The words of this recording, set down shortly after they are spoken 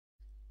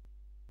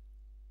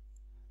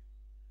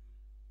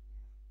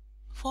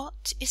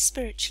What is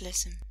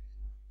Spiritualism?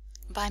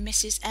 By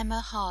Mrs. Emma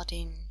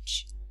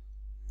Hardinge.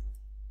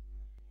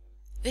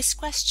 This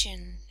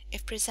question,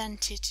 if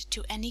presented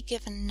to any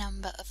given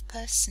number of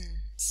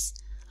persons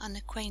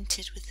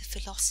unacquainted with the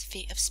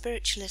philosophy of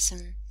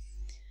Spiritualism,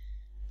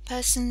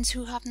 persons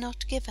who have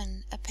not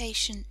given a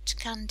patient,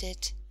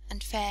 candid,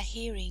 and fair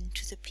hearing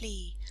to the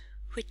plea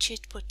which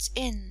it puts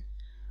in,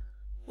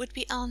 would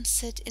be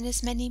answered in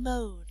as many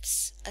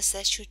modes as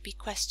there should be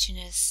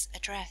questioners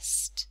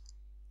addressed.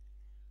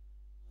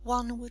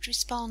 One would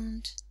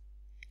respond,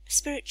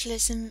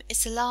 Spiritualism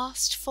is the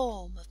last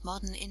form of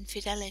modern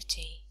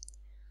infidelity,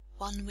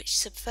 one which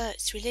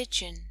subverts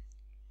religion,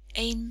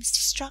 aims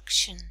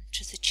destruction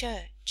to the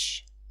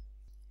Church,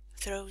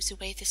 throws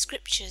away the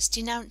Scriptures,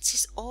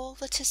 denounces all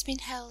that has been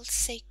held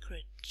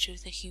sacred to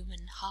the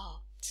human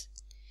heart.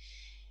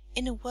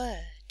 In a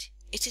word,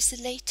 it is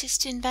the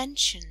latest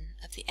invention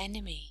of the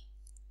enemy.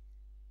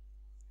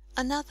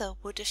 Another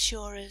would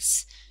assure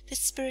us that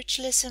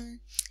Spiritualism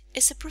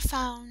is a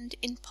profound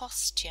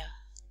imposture,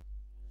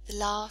 the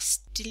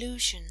last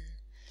delusion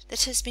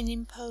that has been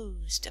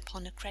imposed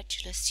upon a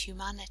credulous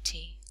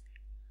humanity.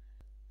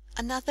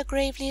 Another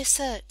gravely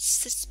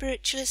asserts that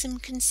Spiritualism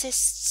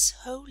consists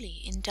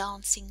wholly in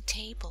dancing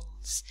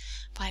tables,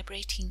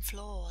 vibrating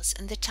floors,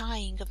 and the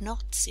tying of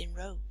knots in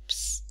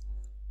ropes.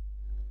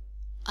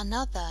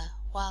 Another,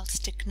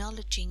 whilst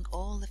acknowledging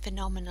all the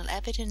phenomenal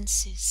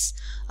evidences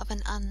of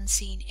an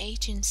unseen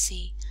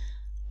agency,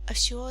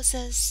 assures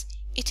us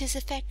it is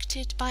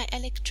effected by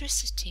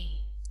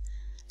electricity,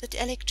 that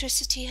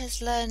electricity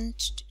has learned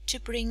to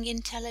bring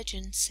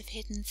intelligence of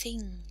hidden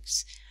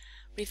things,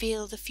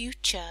 reveal the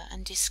future,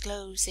 and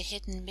disclose the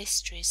hidden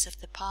mysteries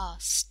of the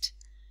past.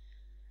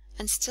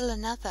 And still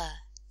another,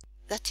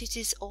 that it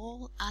is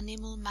all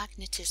animal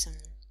magnetism,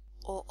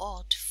 or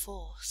odd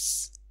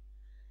force.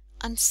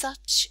 And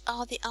such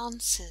are the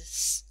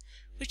answers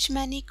which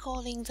many,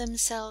 calling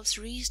themselves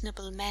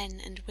reasonable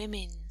men and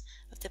women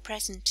of the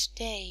present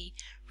day,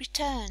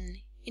 return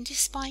in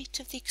despite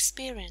of the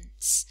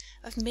experience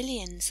of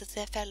millions of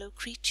their fellow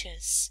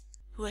creatures,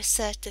 who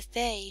assert that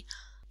they,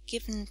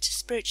 given to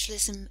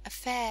Spiritualism a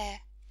fair,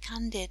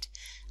 candid,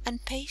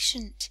 and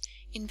patient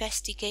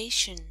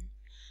investigation,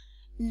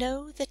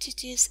 know that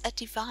it is a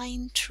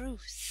divine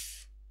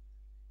truth.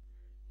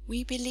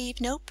 We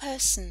believe no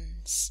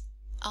persons,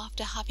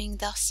 after having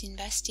thus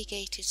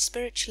investigated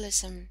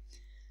Spiritualism,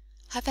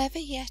 have ever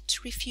yet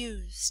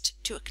refused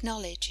to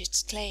acknowledge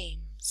its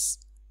claims.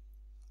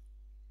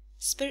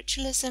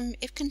 Spiritualism,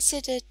 if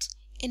considered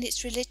in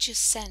its religious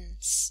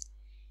sense,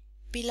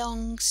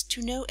 belongs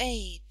to no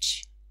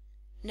age,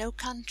 no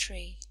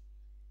country,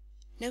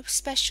 no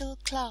special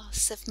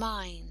class of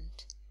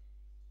mind.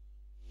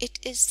 It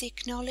is the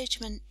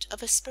acknowledgment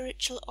of a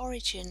spiritual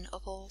origin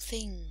of all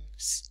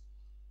things,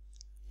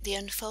 the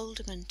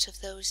unfoldment of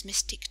those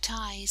mystic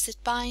ties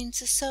that binds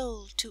the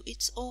soul to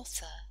its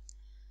author,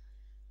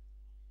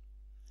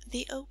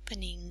 the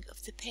opening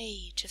of the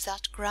page of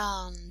that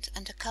grand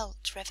and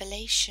occult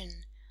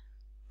revelation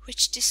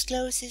which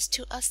discloses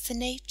to us the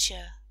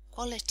nature,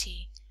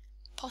 quality,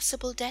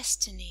 possible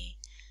destiny,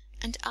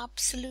 and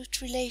absolute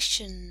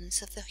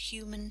relations of the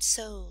human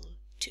soul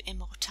to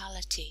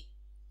immortality.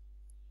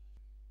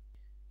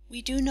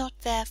 We do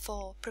not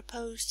therefore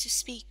propose to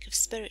speak of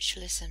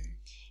Spiritualism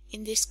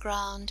in this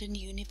grand and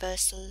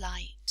universal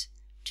light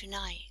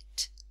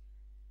to-night,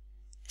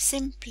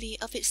 simply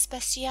of its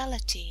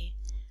speciality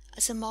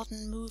as a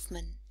modern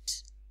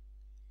movement.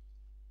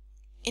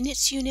 In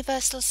its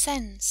universal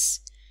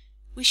sense,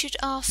 we should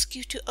ask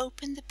you to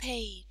open the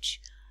page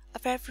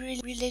of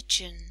every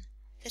religion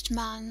that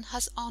man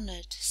has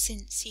honoured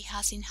since he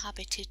has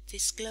inhabited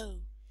this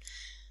globe,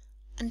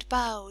 and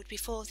bowed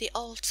before the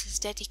altars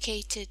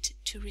dedicated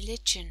to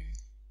religion,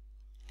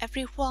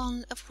 every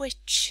one of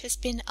which has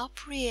been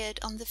upreared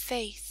on the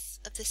faith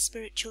of the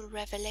spiritual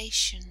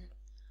revelation,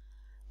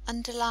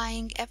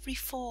 underlying every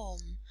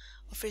form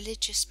of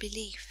religious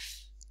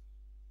belief.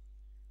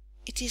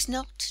 It is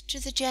not to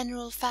the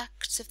general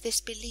facts of this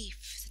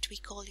belief that we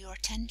call your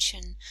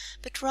attention,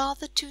 but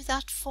rather to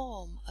that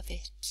form of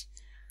it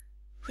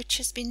which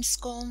has been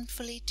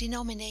scornfully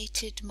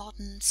denominated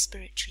modern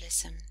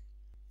Spiritualism,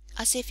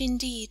 as if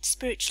indeed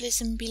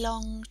Spiritualism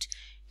belonged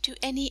to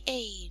any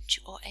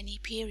age or any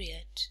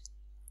period.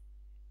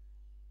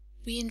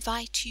 We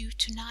invite you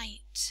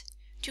tonight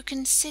to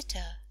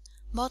consider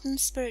modern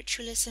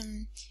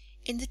Spiritualism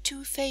in the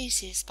two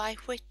phases by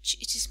which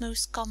it is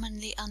most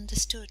commonly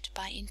understood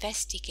by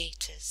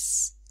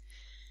investigators,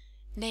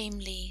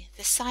 namely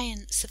the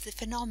science of the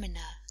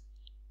phenomena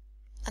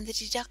and the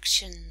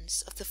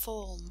deductions of the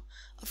form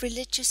of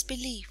religious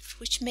belief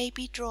which may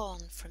be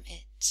drawn from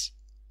it.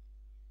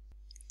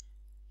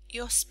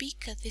 Your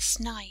speaker this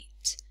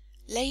night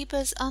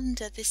labours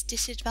under this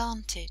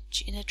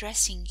disadvantage in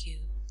addressing you.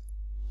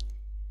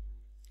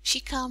 She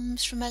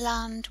comes from a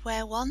land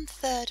where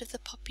 1/3 of the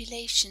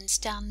population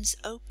stands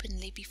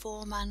openly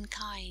before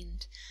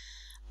mankind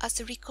as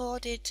the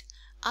recorded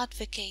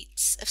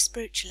advocates of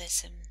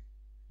Spiritualism.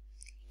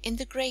 In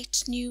the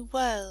great new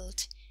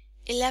world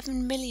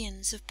 11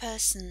 millions of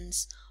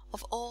persons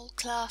of all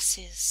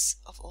classes,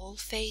 of all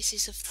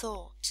phases of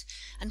thought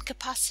and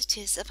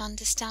capacities of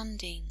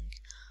understanding,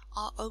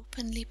 are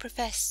openly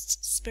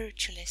professed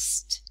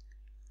spiritualists,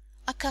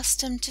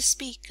 accustomed to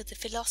speak of the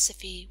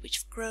philosophy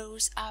which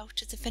grows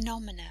out of the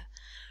phenomena,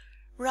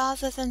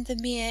 rather than the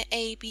mere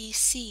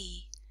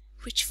ABC,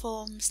 which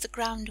forms the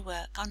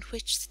groundwork on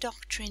which the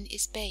doctrine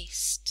is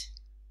based.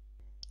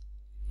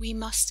 We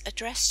must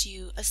address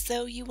you as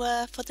though you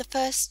were for the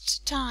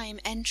first time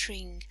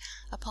entering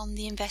upon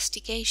the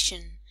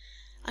investigation,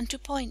 and to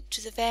point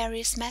to the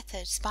various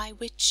methods by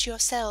which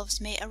yourselves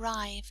may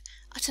arrive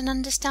at an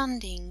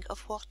understanding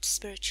of what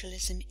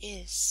spiritualism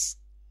is.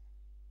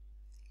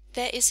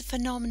 There is a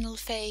phenomenal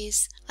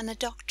phase and a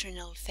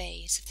doctrinal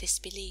phase of this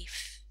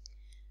belief.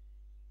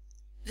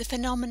 The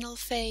phenomenal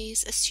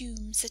phase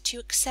assumes that you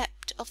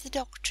accept of the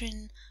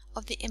doctrine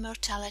of the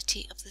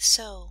immortality of the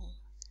soul,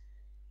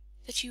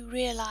 that you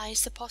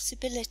realize the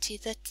possibility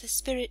that the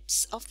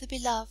spirits of the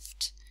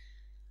beloved,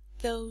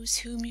 those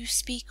whom you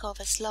speak of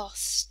as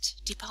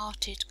lost,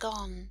 departed,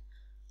 gone,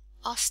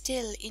 are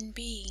still in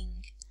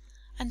being,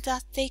 and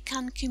that they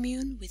can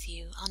commune with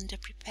you under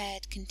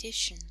prepared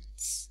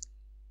conditions.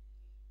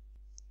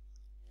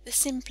 The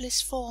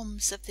simplest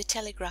forms of the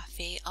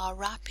telegraphy are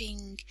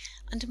rapping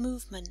and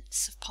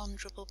movements of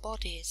ponderable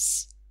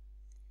bodies.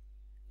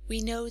 We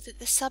know that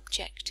the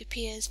subject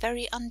appears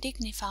very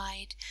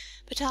undignified,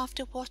 but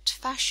after what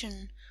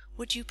fashion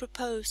would you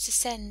propose to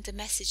send the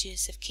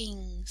messages of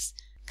kings,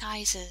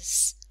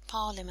 kaisers,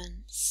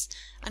 parliaments,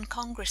 and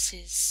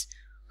congresses,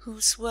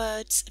 whose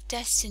words of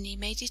destiny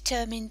may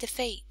determine the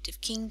fate of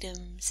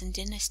kingdoms and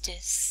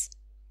dynasties?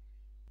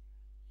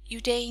 You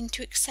deign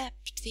to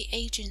accept the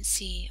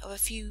agency of a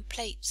few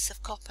plates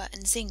of copper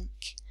and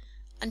zinc,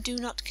 and do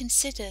not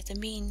consider the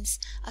means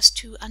as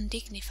too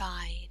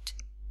undignified.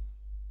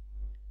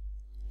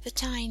 The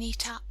tiny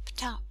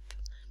tap-tap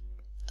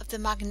of the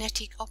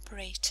magnetic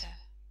operator,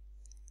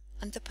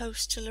 and the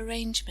postal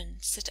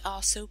arrangements that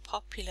are so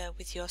popular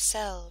with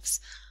yourselves,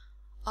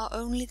 are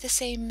only the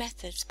same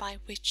methods by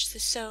which the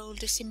soul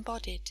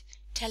disembodied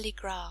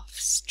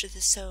telegraphs to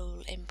the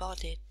soul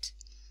embodied.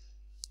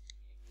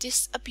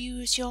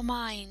 Disabuse your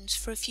minds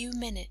for a few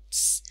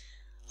minutes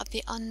of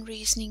the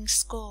unreasoning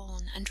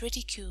scorn and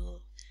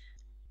ridicule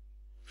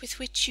with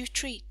which you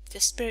treat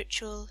the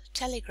spiritual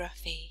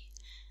telegraphy,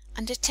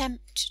 and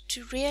attempt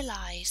to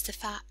realize the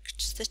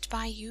fact that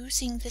by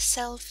using the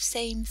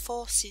self-same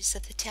forces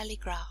of the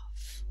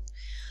telegraph,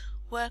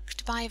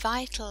 worked by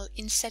vital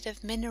instead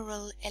of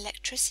mineral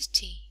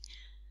electricity,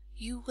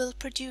 you will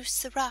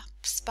produce the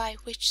raps by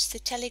which the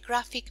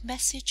telegraphic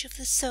message of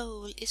the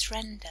soul is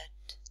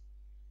rendered.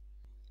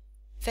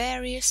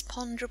 Various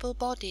ponderable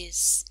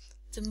bodies,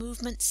 the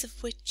movements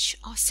of which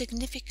are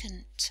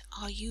significant,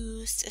 are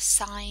used as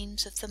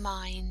signs of the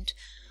mind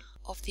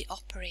of the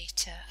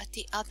operator at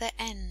the other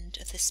end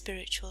of the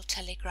spiritual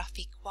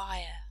telegraphic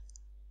wire.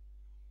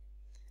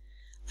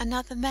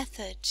 Another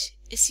method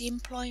is the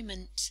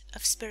employment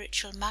of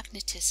spiritual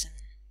magnetism.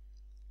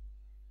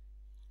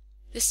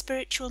 The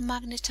spiritual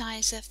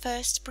magnetizer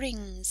first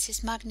brings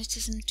his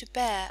magnetism to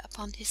bear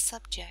upon his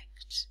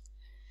subject,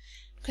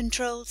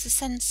 controls the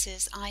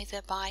senses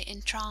either by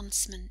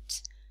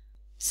entrancement,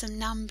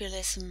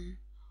 somnambulism,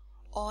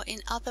 or in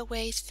other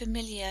ways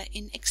familiar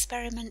in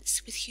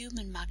experiments with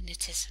human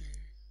magnetism.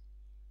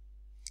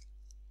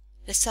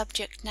 The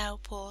subject now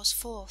pours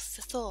forth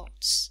the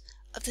thoughts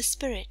of the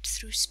spirit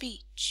through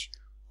speech,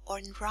 or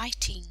in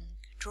writing,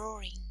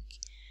 drawing,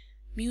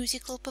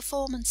 musical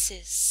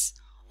performances,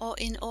 or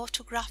in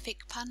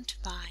autographic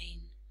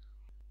pantomime,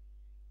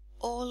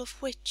 all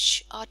of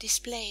which are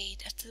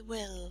displayed at the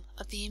will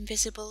of the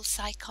invisible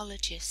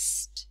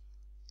psychologist.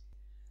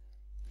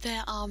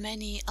 There are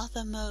many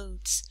other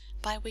modes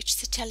by which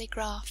the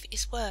telegraph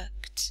is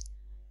worked,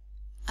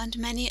 and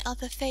many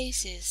other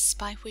phases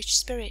by which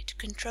spirit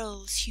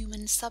controls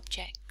human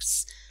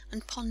subjects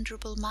and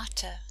ponderable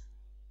matter.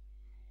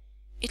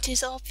 It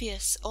is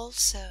obvious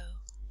also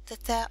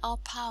that there are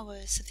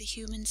powers of the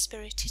human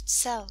spirit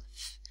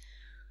itself,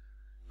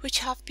 which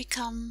have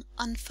become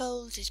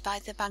unfolded by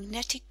the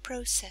magnetic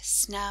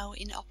process now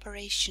in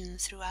operation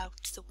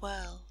throughout the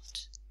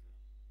world.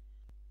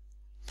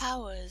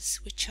 Powers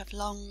which have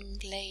long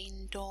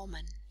lain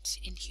dormant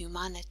in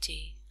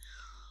humanity,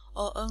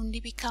 or only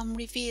become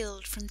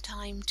revealed from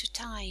time to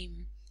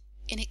time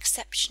in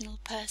exceptional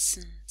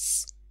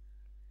persons.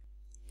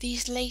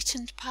 These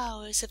latent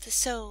powers of the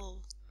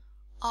soul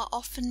are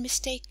often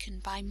mistaken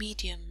by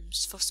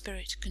mediums for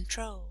spirit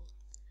control.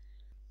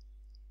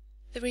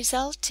 The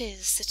result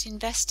is that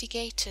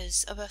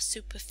investigators of a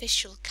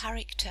superficial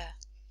character,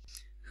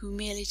 who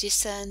merely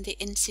discern the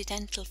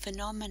incidental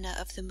phenomena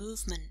of the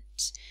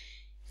movement,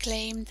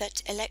 claim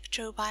that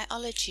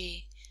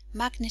electrobiology,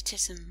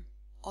 magnetism,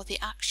 or the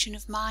action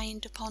of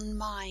mind upon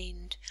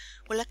mind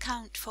will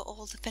account for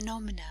all the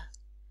phenomena.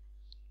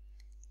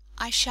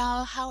 I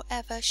shall,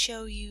 however,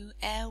 show you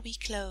ere we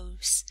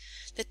close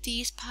that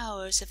these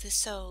powers of the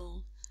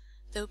soul,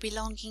 though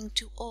belonging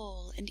to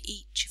all and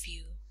each of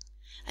you,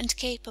 and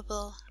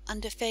capable,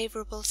 under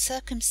favourable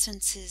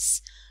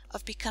circumstances,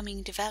 of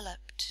becoming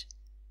developed,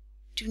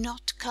 do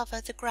not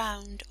cover the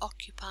ground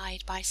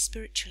occupied by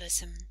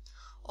spiritualism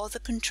or the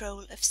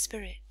control of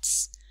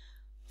spirits,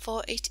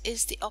 for it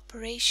is the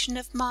operation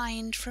of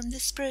mind from the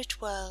spirit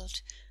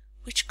world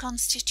which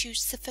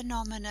constitutes the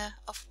phenomena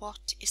of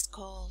what is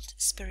called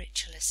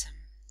spiritualism.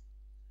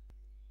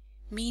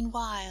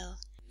 Meanwhile,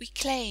 we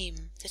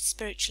claim that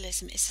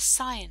spiritualism is a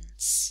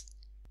science,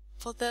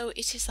 for though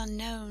it is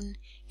unknown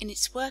in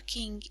its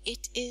working,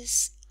 it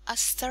is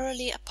as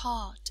thoroughly a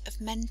part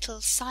of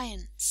mental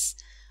science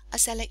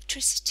as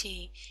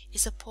electricity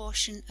is a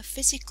portion of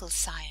physical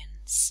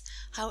science,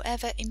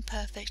 however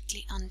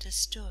imperfectly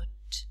understood.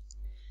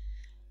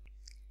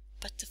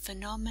 But the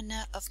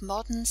phenomena of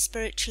modern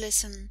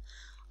spiritualism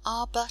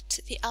are but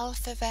the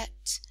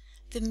alphabet,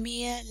 the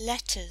mere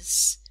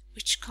letters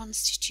which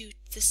constitute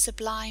the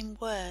sublime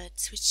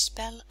words which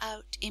spell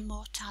out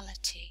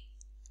immortality.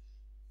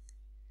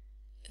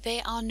 They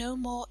are no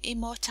more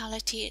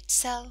immortality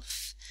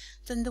itself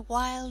than the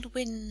wild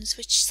winds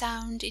which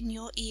sound in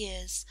your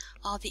ears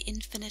are the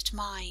infinite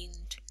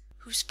mind,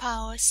 whose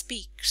power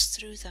speaks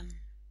through them.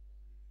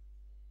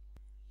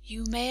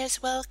 You may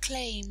as well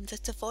claim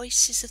that the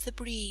voices of the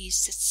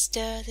breeze that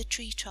stir the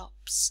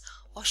tree-tops,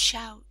 or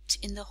shout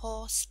in the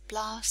hoarse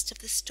blast of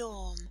the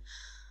storm,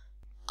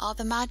 are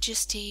the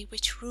majesty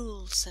which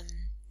rules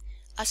them,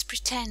 as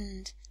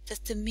pretend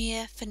that the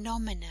mere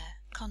phenomena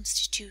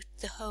constitute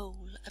the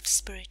whole of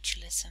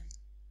spiritualism.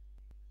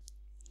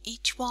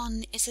 Each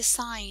one is a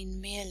sign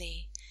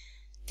merely,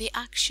 the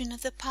action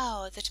of the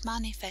power that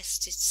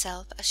manifests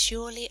itself as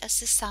surely as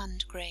the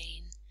sand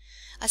grain,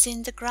 as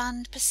in the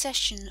grand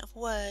procession of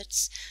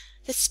words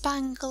that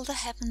spangle the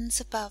heavens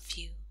above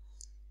you.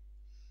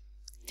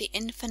 The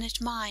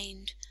infinite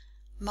mind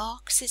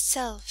marks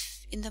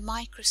itself in the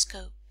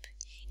microscope,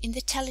 in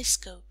the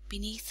telescope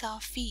beneath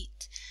our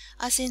feet,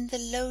 as in the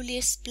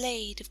lowliest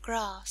blade of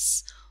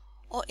grass,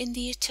 or in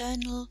the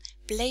eternal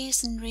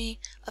blazonry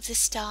of the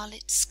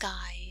starlit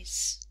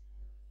skies.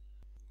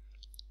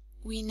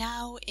 We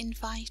now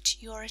invite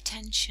your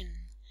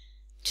attention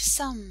to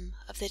some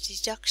of the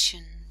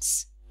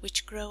deductions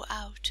which grow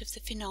out of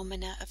the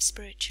phenomena of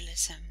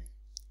spiritualism.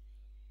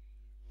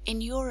 In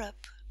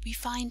Europe we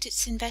find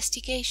its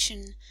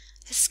investigation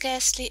has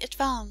scarcely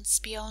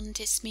advanced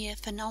beyond its mere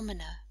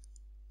phenomena.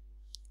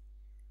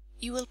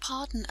 You will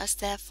pardon us,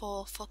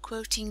 therefore, for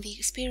quoting the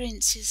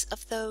experiences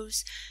of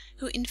those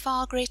who in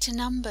far greater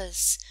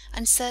numbers,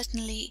 and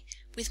certainly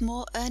with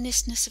more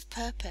earnestness of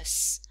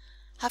purpose,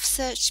 have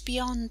searched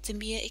beyond the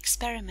mere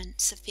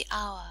experiments of the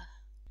hour,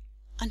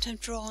 and have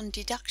drawn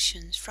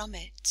deductions from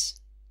it.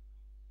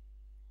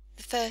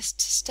 The first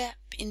step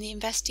in the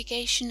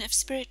investigation of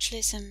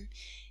spiritualism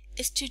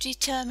is to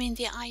determine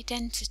the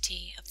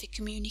identity of the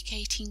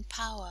communicating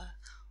power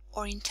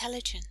or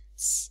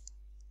intelligence.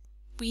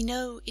 We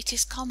know it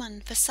is common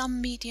for some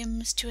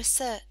mediums to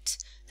assert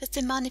that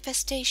the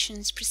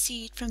manifestations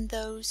proceed from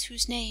those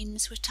whose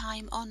names were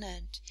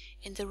time-honoured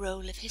in the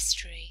roll of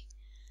history,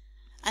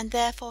 and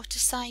therefore to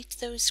cite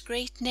those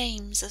great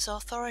names as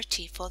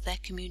authority for their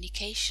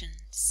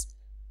communications.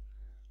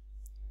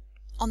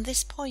 On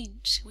this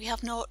point we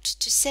have naught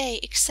to say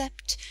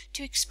except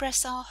to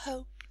express our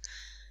hope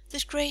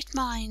that great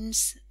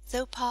minds,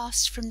 though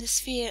passed from the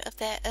sphere of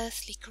their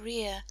earthly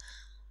career,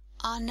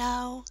 are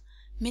now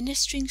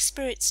ministering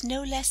spirits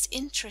no less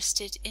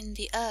interested in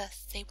the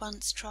earth they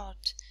once trod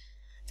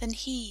than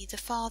he, the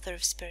Father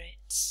of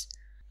spirits,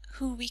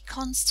 who we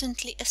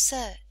constantly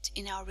assert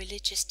in our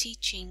religious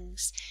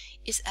teachings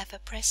is ever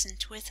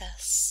present with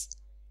us.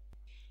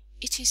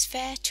 It is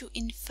fair to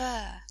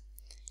infer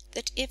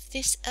that if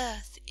this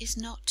earth is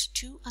not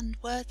too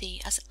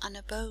unworthy as an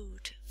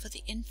abode for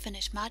the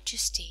infinite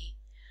majesty,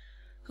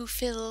 who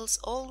fills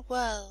all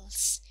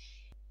worlds,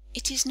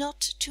 it is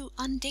not too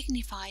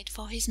undignified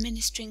for his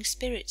ministering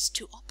spirits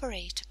to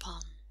operate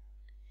upon.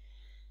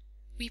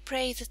 We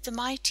pray that the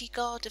mighty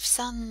God of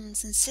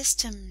suns and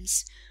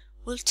systems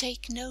will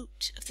take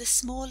note of the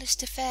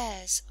smallest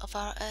affairs of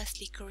our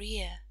earthly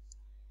career.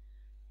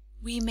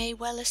 We may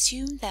well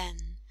assume,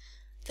 then,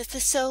 that the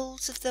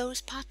souls of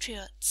those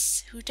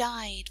patriots who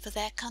died for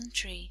their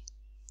country,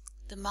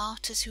 the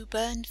martyrs who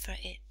burned for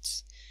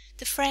it,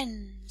 the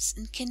friends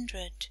and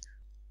kindred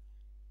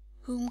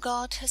whom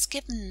God has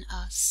given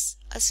us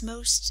as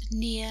most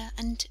near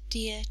and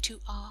dear to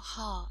our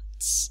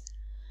hearts,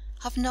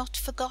 have not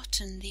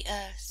forgotten the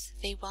earth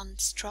they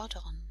once trod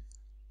on,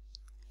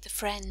 the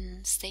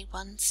friends they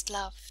once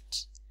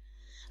loved,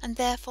 and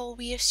therefore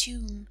we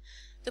assume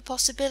the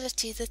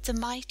possibility that the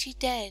mighty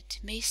dead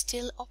may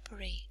still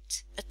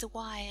operate at the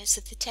wires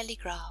of the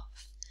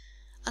telegraph,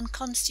 and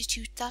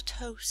constitute that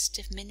host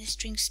of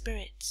ministering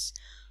spirits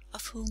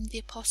of whom the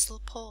Apostle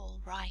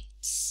Paul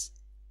writes.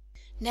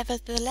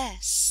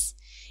 Nevertheless,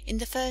 in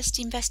the first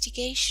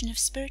investigation of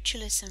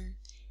spiritualism,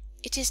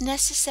 it is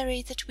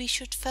necessary that we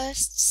should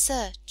first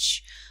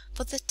search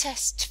for the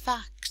test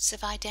facts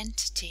of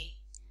identity.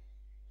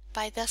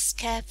 By thus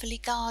carefully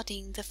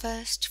guarding the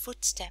first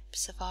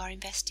footsteps of our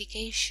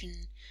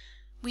investigation,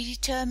 We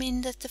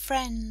determine that the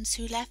friends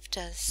who left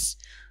us,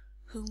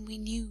 whom we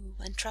knew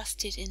and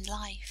trusted in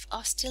life,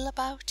 are still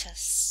about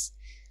us.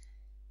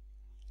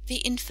 The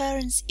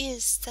inference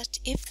is that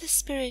if the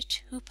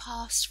spirit who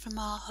passed from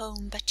our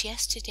home but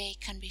yesterday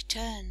can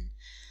return,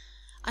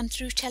 and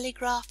through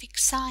telegraphic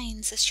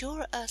signs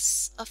assure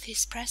us of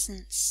his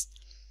presence,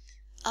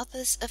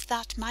 others of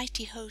that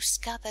mighty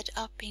host gathered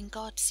up in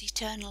God's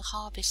eternal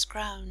harvest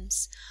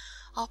grounds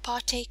are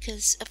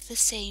partakers of the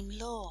same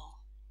law.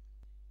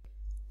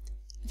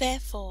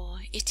 Therefore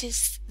it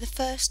is the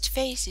first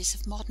phases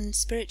of modern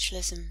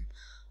spiritualism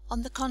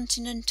on the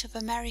continent of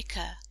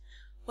America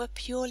were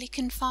purely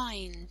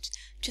confined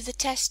to the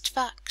test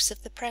facts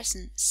of the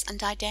presence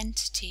and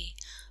identity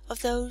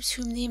of those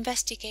whom the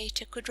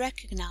investigator could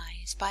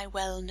recognize by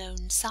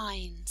well-known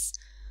signs,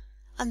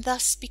 and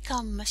thus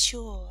become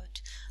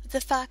assured of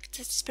the fact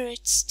that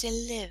spirits still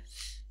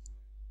live.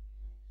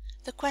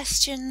 The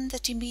question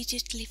that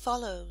immediately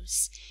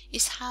follows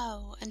is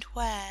how and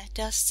where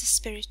does the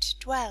spirit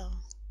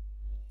dwell?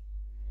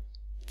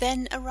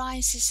 Then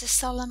arises a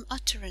solemn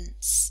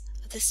utterance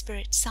of the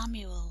spirit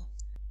Samuel,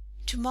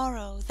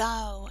 "Tomorrow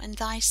thou and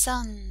thy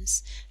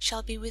sons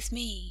shall be with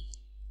me."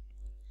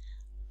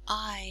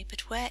 Ay,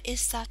 but where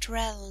is that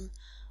realm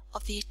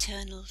of the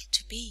eternal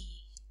to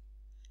be?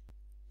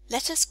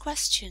 Let us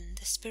question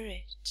the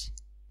spirit.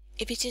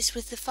 If it is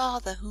with the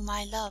Father whom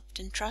I loved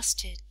and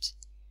trusted,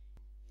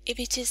 if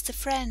it is the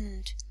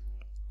friend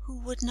who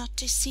would not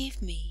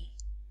deceive me,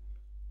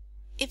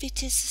 if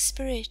it is the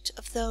spirit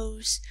of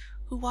those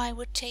who I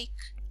would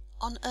take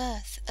on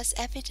earth as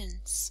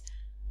evidence,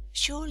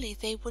 surely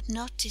they would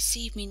not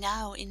deceive me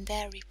now in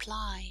their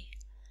reply,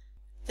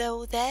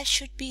 though there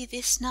should be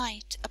this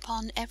night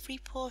upon every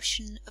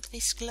portion of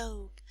this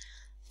globe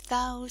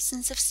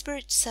thousands of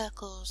spirit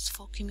circles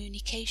for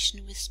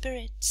communication with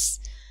spirits.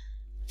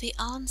 The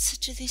answer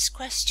to this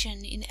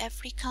question in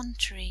every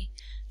country,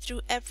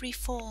 through every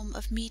form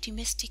of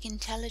mediumistic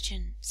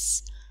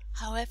intelligence,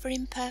 however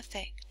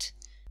imperfect,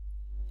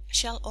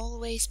 shall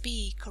always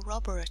be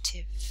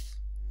corroborative.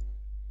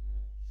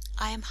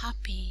 I am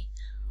happy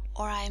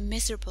or I am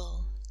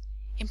miserable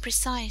in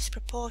precise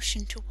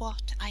proportion to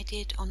what I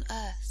did on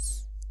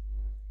earth.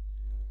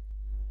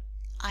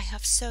 I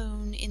have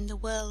sown in the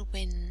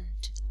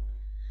whirlwind,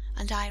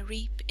 and I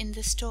reap in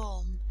the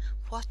storm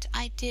what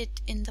I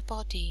did in the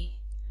body.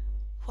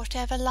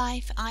 Whatever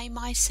life I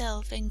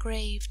myself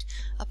engraved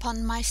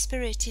upon my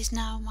spirit is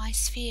now my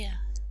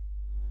sphere.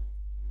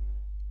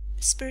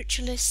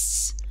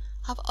 Spiritualists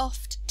have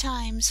oft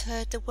times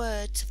heard the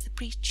words of the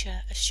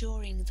preacher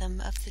assuring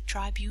them of the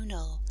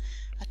tribunal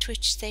at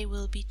which they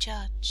will be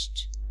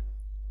judged,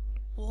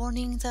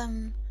 warning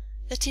them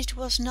that it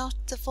was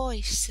not the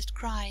voice that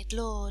cried,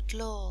 "Lord,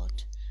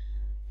 Lord,"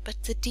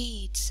 but the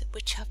deeds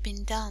which have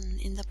been done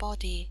in the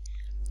body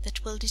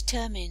that will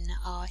determine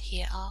our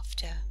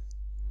hereafter.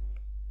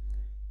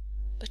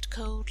 But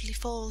coldly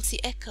falls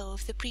the echo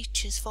of the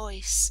preacher's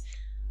voice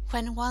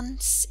when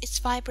once its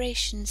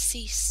vibrations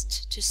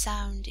ceased to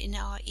sound in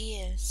our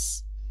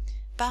ears.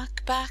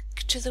 Back,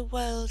 back to the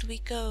world we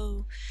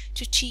go,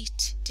 to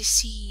cheat,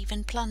 deceive,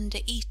 and plunder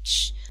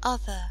each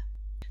other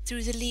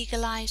through the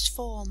legalized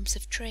forms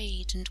of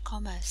trade and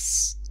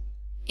commerce,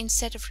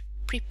 instead of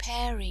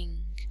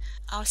preparing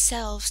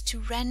ourselves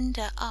to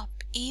render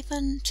up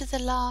even to the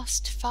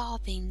last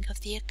farthing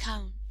of the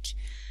account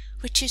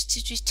which is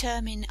to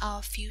determine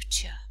our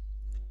future.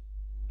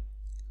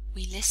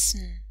 We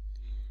listen,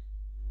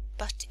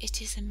 but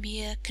it is a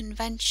mere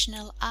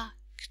conventional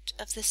act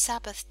of the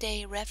Sabbath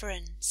day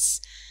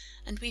reverence,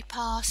 and we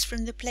pass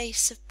from the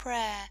place of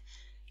prayer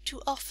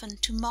too often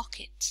to mock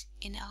it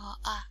in our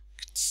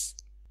acts.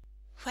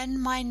 When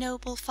my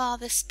noble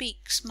Father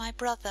speaks, my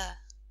brother,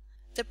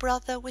 the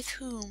brother with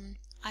whom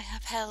I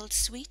have held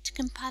sweet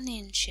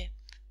companionship,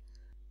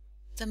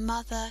 the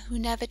mother who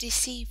never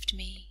deceived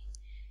me,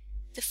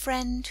 the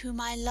friend whom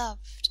I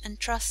loved and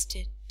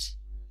trusted,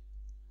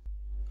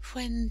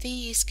 when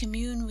these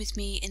commune with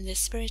me in the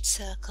spirit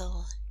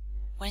circle,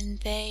 when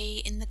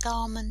they, in the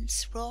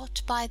garments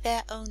wrought by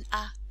their own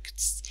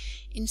acts,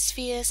 in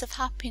spheres of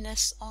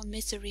happiness or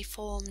misery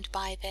formed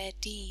by their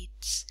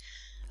deeds,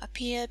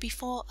 appear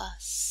before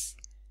us,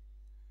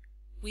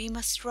 we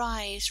must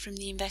rise from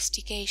the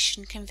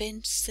investigation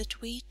convinced that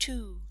we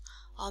too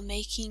are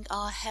making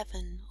our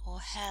heaven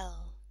or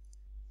hell.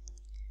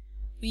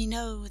 We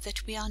know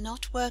that we are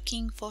not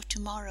working for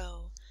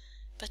tomorrow,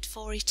 but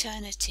for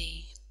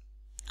eternity,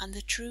 and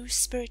the true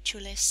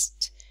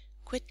spiritualist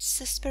quits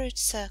the spirit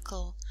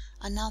circle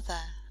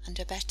another and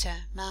a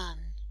better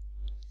man.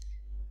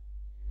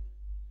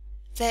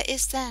 There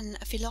is then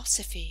a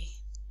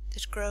philosophy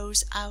that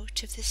grows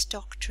out of this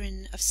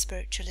doctrine of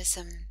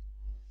spiritualism,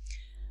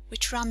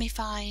 which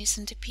ramifies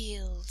and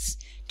appeals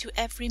to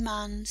every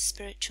man's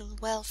spiritual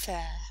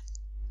welfare.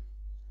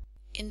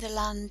 In the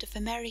land of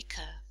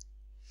America,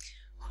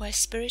 where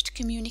spirit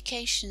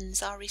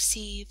communications are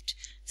received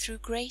through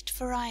great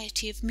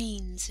variety of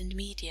means and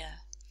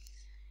media,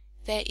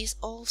 there is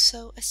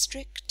also a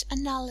strict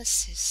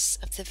analysis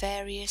of the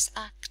various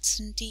acts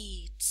and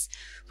deeds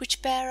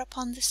which bear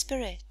upon the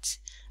spirit,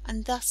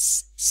 and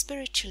thus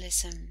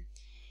spiritualism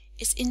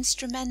is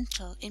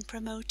instrumental in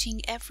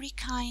promoting every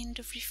kind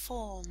of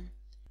reform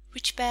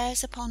which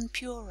bears upon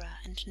purer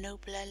and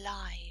nobler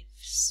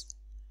lives.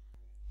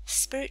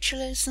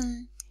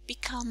 Spiritualism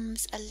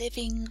becomes a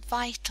living,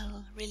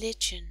 vital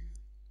religion.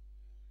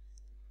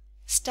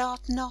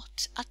 Start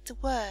not at the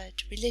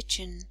word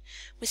religion.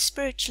 With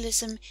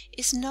spiritualism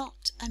is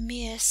not a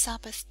mere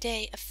Sabbath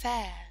day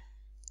affair.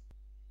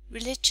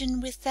 Religion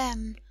with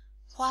them,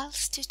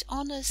 whilst it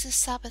honours the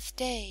Sabbath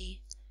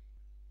day,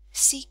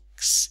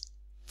 seeks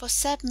for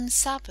 7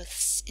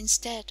 Sabbaths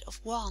instead of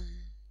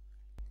 1,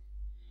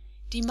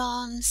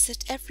 demands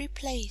that every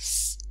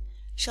place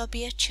shall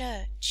be a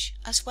church,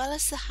 as well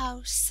as the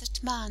house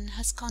that man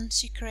has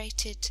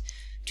consecrated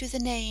to the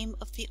name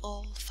of the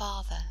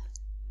All-Father.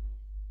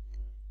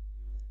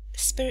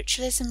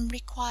 Spiritualism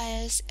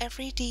requires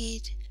every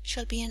deed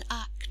shall be an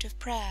act of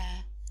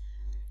prayer,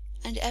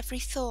 and every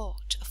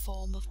thought a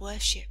form of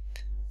worship.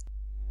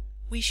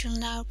 We shall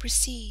now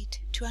proceed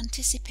to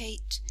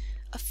anticipate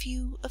a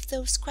few of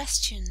those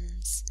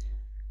questions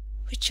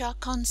which are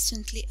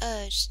constantly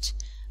urged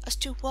as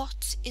to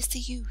what is the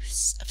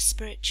use of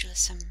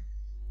spiritualism.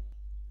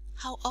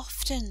 How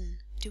often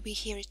do we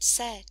hear it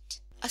said,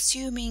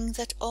 assuming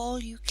that all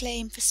you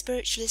claim for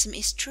spiritualism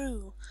is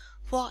true,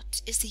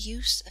 what is the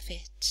use of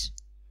it?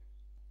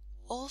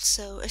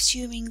 Also,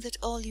 assuming that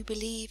all you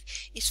believe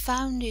is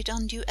founded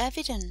on due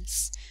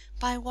evidence,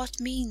 by what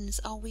means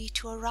are we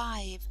to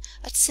arrive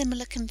at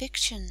similar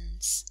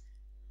convictions?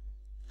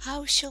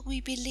 How shall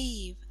we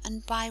believe,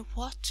 and by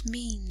what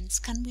means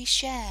can we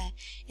share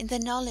in the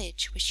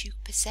knowledge which you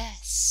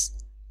possess?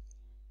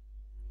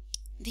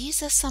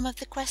 These are some of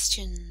the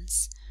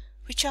questions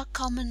which are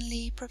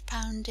commonly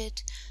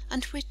propounded,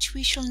 and which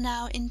we shall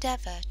now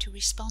endeavour to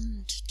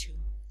respond to.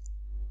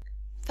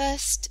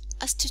 First,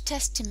 as to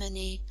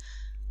testimony,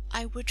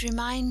 I would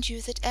remind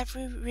you that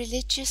every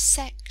religious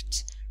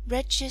sect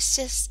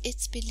registers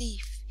its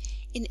belief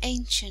in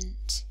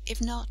ancient, if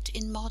not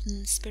in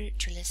modern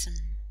spiritualism.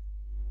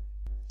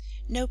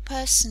 No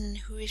person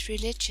who is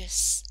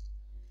religious,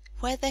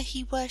 whether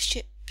he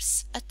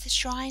worships at the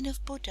shrine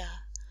of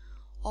Buddha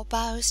or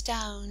bows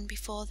down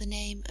before the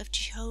name of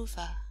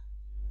Jehovah,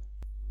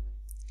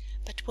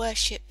 but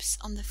worships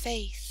on the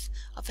faith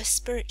of a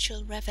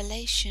spiritual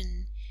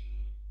revelation,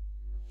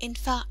 in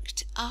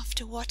fact,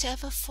 after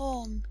whatever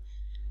form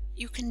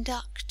you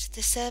conduct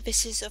the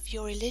services of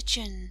your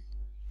religion,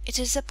 it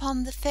is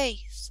upon the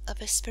faith of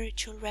a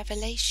spiritual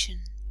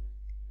revelation.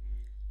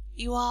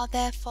 You are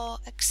therefore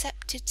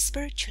accepted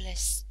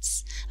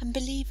spiritualists and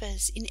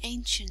believers in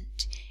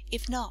ancient,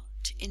 if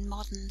not in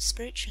modern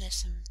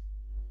spiritualism.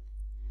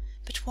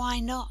 But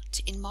why not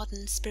in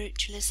modern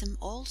spiritualism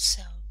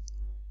also?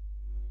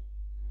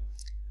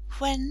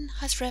 When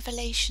has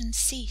revelation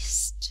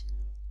ceased?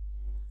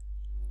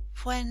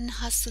 When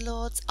has the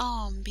Lord's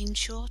arm been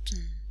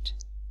shortened?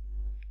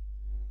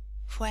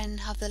 When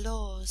have the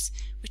laws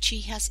which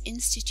he has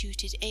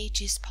instituted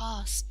ages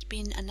past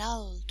been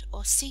annulled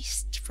or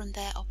ceased from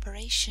their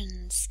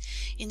operations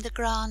in the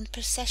grand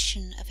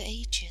procession of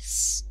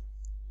ages?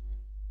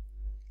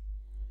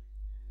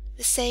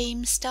 The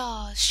same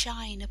stars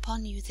shine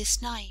upon you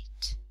this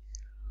night,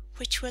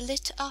 which were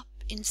lit up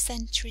in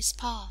centuries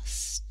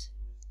past.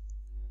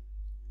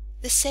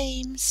 The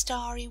same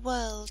starry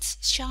worlds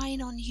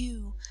shine on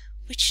you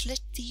which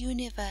lit the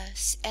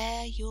universe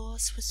ere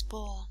yours was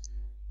born.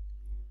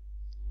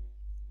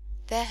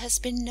 There has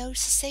been no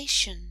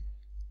cessation,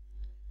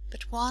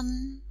 but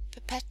one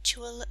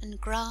perpetual and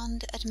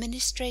grand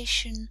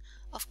administration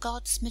of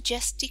God's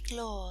majestic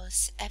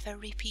laws, ever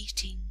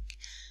repeating,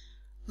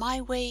 My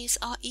ways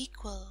are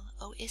equal,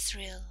 O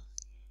Israel.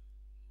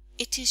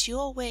 It is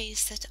your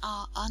ways that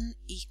are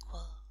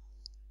unequal.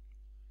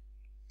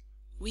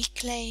 We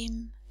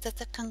claim that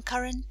the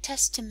concurrent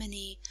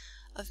testimony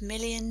of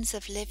millions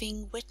of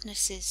living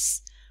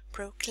witnesses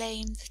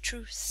proclaim the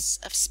truths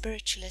of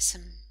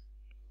spiritualism.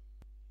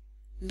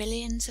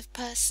 Millions of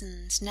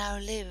persons now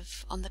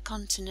live on the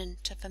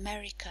continent of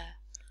America,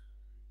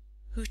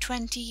 who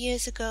 20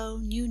 years ago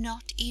knew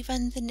not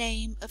even the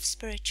name of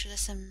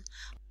spiritualism,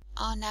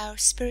 are now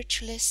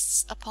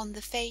spiritualists upon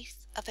the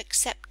faith of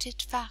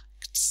accepted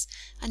facts,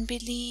 and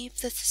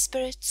believe that the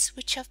spirits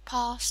which have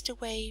passed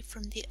away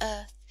from the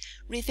earth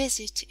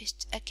revisit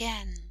it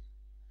again.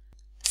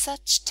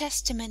 Such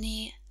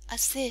testimony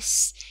as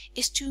this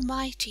is too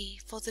mighty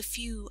for the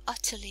few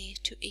utterly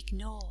to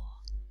ignore.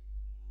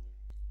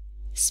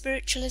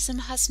 Spiritualism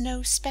has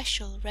no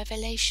special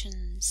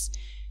revelations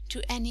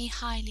to any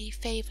highly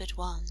favoured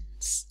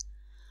ones,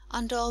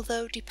 and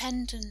although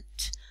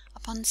dependent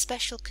upon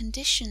special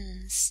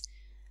conditions,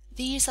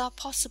 these are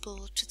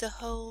possible to the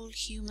whole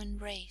human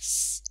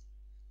race.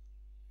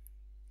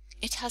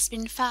 It has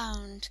been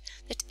found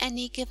that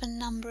any given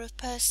number of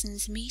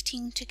persons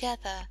meeting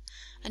together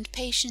and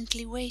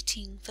patiently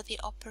waiting for the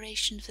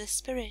operation of the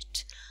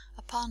Spirit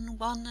upon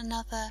one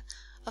another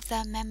of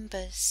their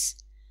members,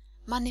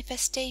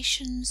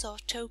 manifestations or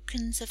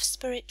tokens of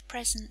spirit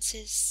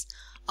presences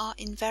are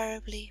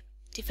invariably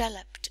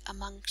developed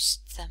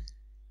amongst them.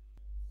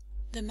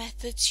 The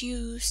methods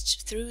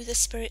used through the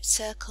spirit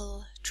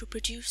circle to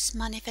produce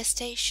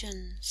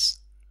manifestations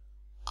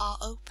are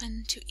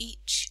open to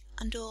each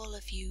and all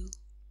of you.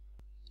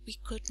 We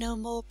could no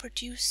more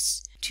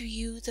produce to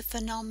you the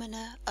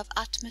phenomena of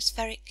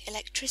atmospheric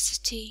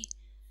electricity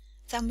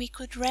than we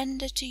could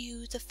render to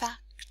you the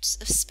facts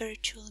of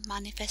spiritual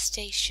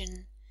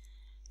manifestation,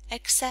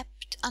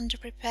 except under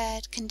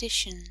prepared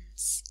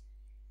conditions.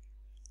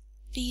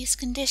 These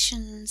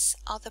conditions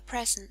are the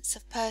presence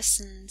of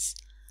persons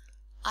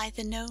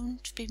either known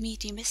to be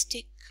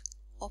mediumistic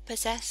or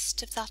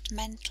possessed of that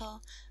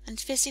mental and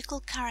physical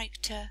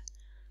character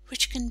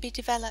which can be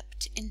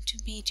developed into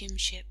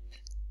mediumship.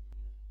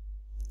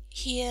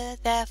 Here,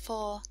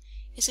 therefore,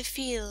 is a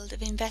field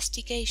of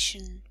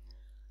investigation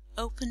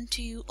open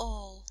to you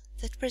all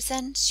that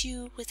presents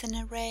you with an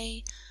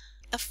array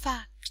of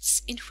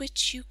facts in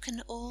which you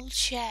can all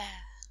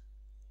share.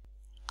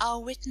 Our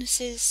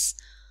witnesses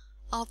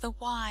are the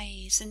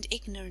wise and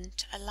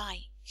ignorant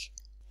alike,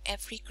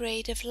 every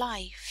grade of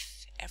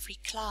life, every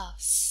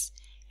class,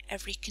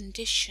 every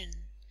condition,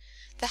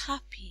 the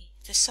happy,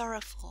 the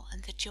sorrowful,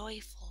 and the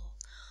joyful,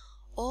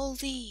 all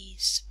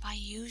these by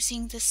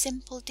using the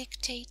simple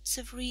dictates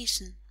of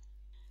reason,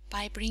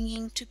 by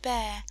bringing to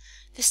bear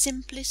the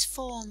simplest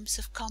forms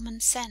of common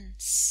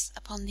sense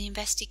upon the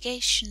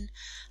investigation,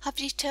 have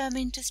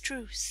determined the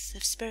truth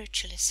of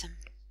spiritualism.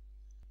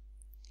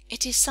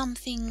 It is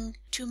something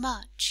too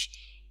much,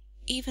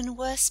 even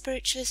were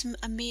spiritualism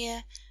a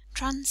mere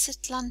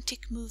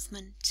transatlantic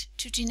movement,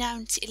 to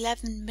denounce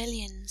 11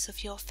 millions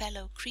of your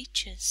fellow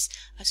creatures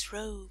as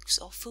rogues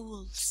or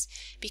fools,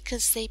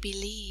 because they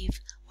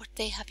believe what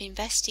they have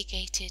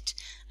investigated,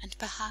 and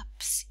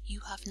perhaps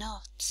you have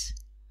not.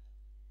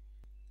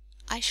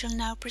 I shall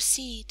now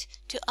proceed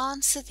to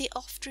answer the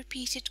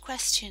oft-repeated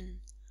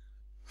question,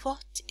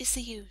 what is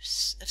the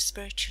use of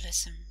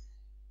spiritualism?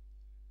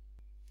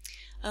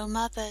 O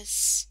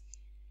mothers,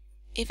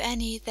 if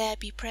any there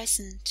be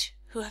present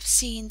who have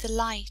seen the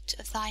light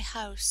of thy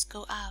house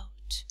go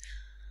out,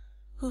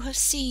 who have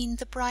seen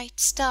the bright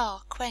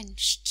star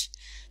quenched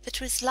that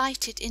was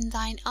lighted in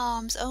thine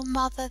arms, O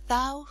mother,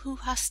 thou who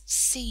hast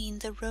seen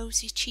the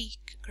rosy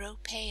cheek grow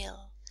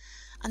pale,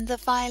 and the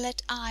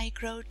violet eye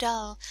grow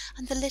dull,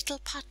 and the little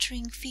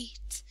pattering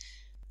feet,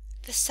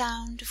 the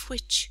sound of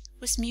which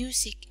was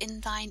music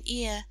in thine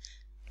ear,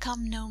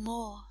 come no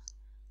more.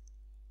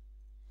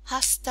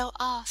 Hast thou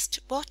asked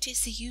what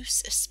is the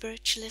use of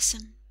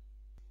spiritualism?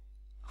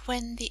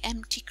 When the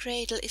empty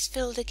cradle is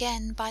filled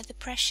again by the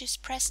precious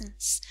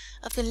presence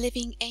of the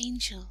living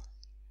angel,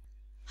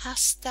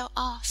 hast thou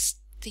asked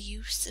the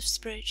use of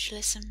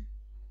spiritualism?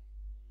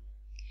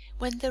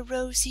 When the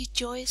rosy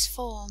joyous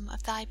form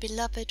of thy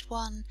beloved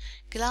one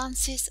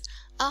glances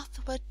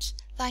athwart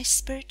thy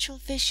spiritual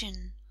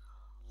vision,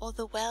 or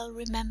the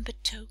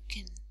well-remembered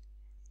token,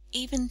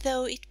 even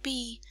though it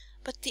be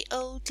but the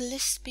old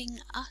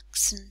lisping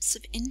accents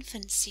of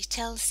infancy,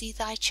 tells thee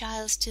thy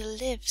child still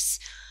lives,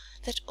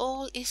 that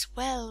all is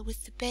well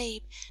with the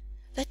babe,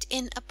 that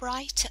in a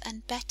brighter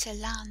and better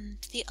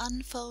land the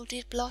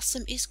unfolded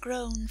blossom is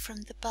grown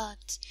from the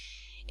bud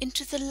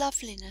into the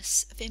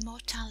loveliness of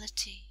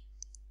immortality.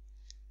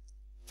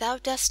 Thou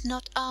dost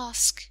not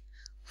ask,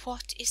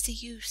 what is the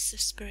use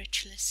of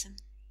spiritualism?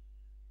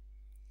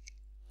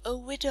 O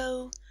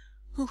widow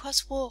who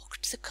hast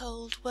walked the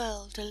cold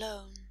world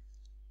alone,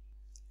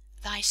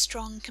 thy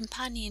strong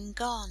companion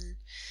gone,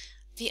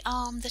 the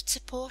arm that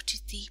supported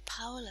thee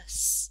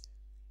powerless,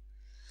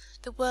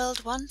 the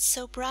world once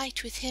so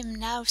bright with him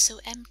now so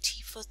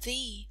empty for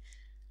thee,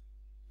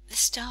 the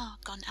star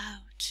gone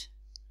out,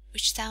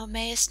 which thou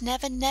mayest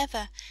never,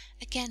 never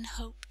again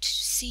hope to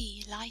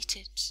see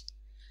lighted,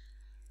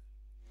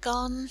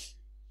 gone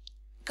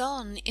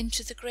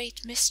into the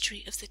great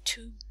mystery of the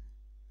tomb,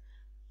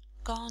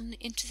 gone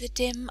into the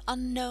dim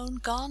unknown,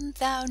 gone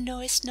thou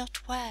knowest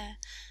not where,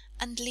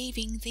 and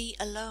leaving thee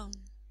alone.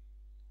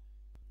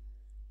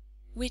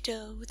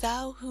 Widow,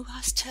 thou who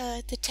hast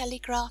heard the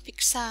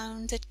telegraphic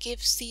sound that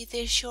gives thee the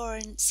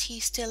assurance he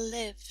still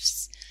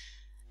lives,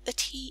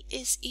 that he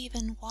is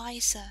even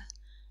wiser,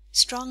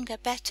 stronger,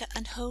 better,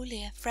 and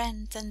holier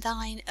friend than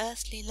thine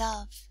earthly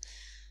love,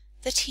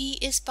 that he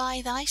is by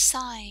thy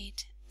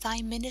side,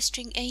 thy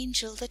ministering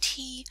angel, that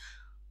he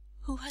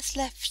who has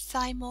left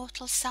thy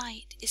mortal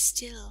sight is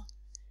still,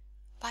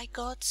 by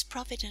God's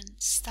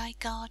providence, thy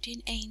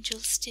guardian angel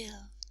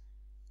still.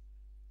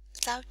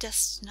 Thou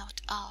dost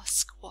not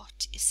ask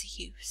what is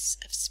the use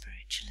of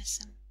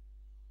spiritualism.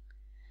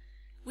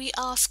 We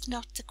ask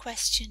not the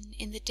question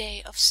in the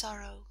day of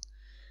sorrow.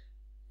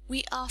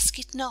 We ask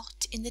it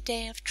not in the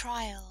day of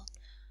trial,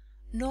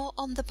 nor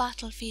on the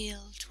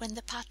battlefield when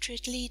the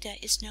patriot leader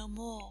is no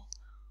more,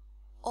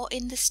 or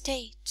in the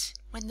state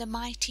when the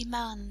mighty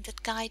man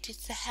that guided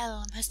the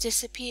helm has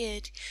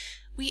disappeared.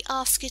 We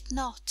ask it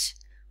not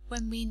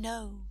when we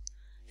know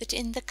that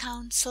in the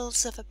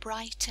counsels of a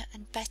brighter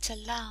and better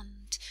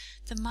land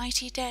the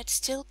mighty dead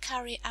still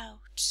carry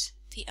out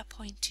the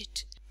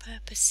appointed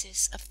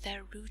purposes of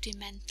their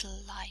rudimental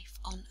life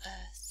on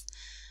earth,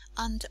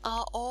 and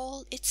are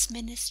all its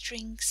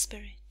ministering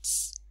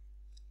spirits.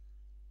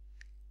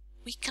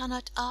 We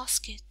cannot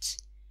ask it,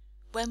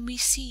 when we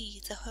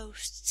see the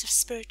hosts of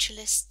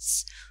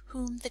spiritualists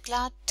whom the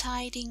glad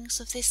tidings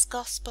of this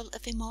gospel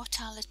of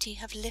immortality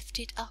have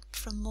lifted up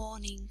from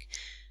mourning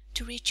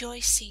to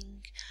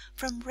rejoicing,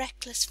 from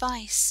reckless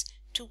vice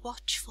to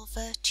watchful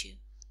virtue,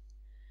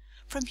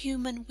 from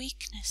human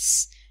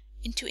weakness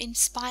into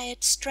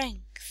inspired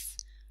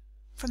strength,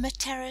 from a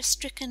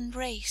terror-stricken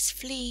race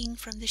fleeing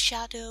from the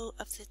shadow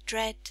of the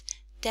dread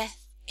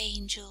death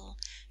angel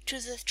to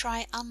the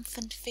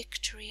triumphant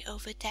victory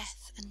over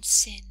death and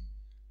sin.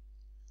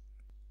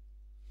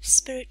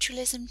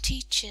 Spiritualism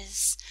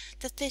teaches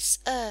that this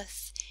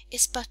earth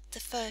is but the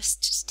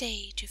first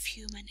stage of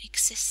human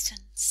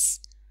existence,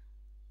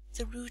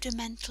 the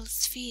rudimental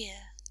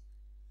sphere,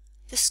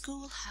 the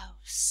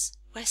schoolhouse,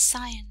 where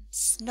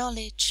science,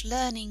 knowledge,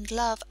 learning,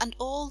 love, and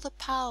all the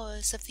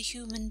powers of the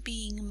human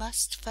being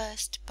must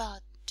first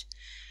bud,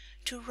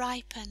 to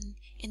ripen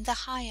in the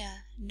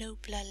higher,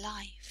 nobler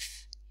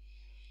life.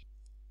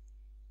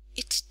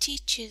 It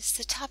teaches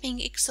that having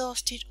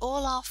exhausted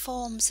all our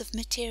forms of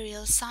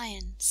material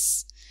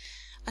science,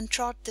 and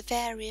trod the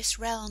various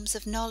realms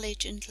of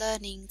knowledge and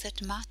learning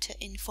that matter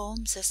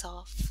informs us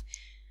of,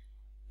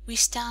 we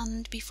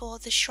stand before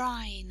the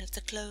shrine of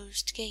the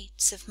closed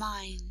gates of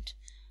mind,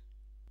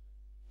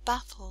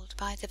 baffled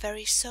by the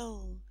very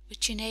soul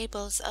which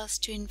enables us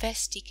to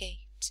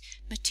investigate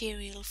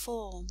material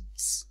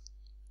forms.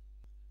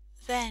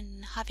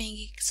 Then, having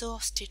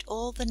exhausted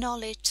all the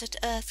knowledge that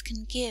earth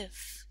can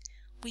give,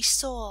 we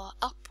soar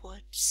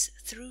upwards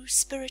through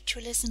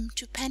spiritualism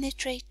to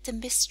penetrate the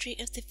mystery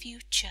of the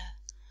future,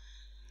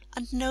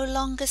 and no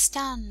longer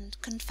stand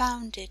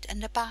confounded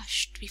and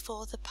abashed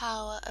before the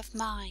power of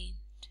mind.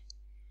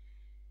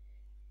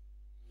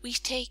 We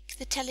take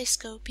the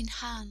telescope in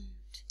hand,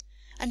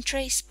 and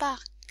trace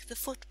back the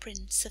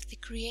footprints of the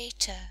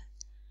Creator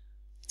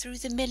through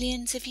the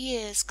millions of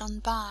years gone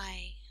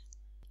by,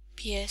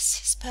 pierce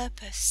his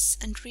purpose,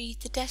 and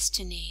read the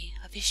destiny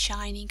of his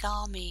shining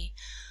army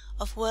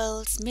of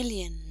worlds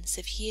millions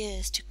of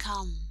years to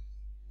come.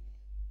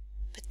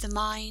 But the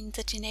mind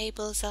that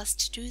enables us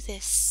to do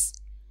this,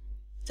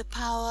 the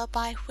power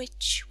by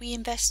which we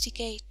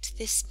investigate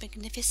this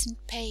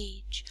magnificent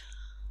page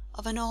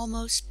of an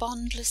almost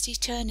bondless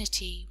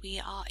eternity, we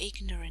are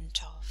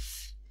ignorant of.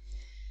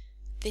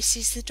 This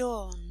is the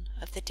dawn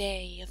of the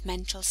day of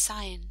mental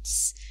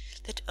science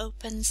that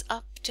opens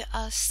up to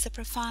us the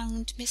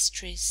profound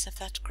mysteries of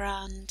that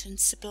grand and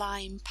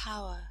sublime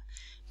power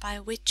by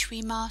which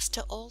we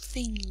master all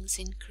things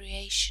in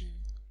creation,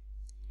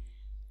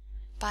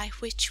 by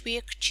which we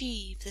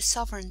achieve the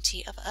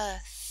sovereignty of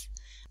earth,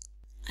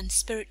 and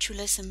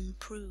spiritualism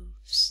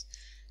proves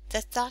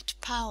that that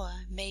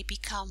power may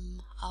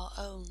become our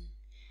own,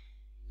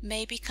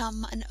 may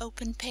become an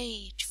open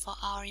page for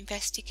our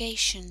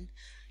investigation,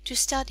 to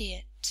study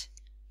it,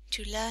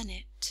 to learn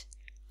it,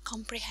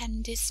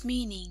 comprehend its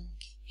meaning,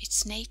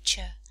 its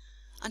nature,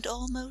 and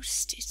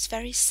almost its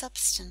very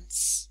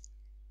substance.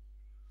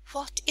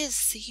 What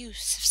is the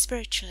use of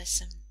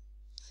spiritualism?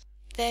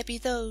 There be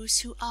those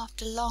who,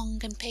 after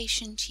long and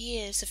patient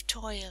years of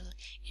toil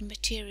in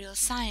material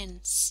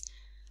science,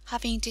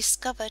 having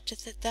discovered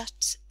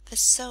that the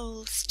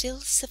soul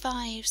still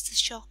survives the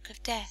shock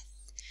of death,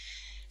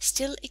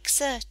 still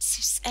exerts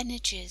its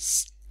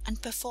energies,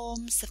 and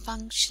performs the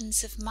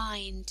functions of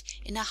mind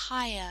in a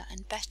higher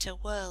and better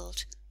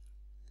world,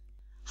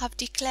 have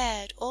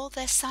declared all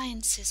their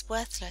sciences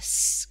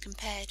worthless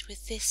compared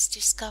with this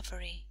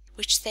discovery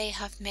which they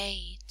have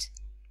made.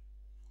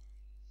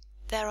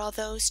 There are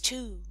those,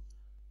 too,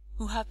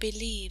 who have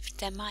believed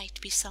there might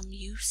be some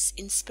use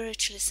in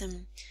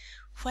spiritualism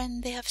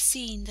when they have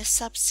seen the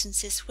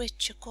substances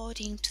which,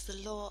 according to the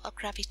law of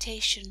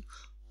gravitation,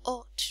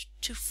 ought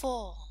to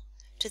fall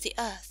to the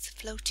earth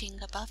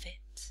floating above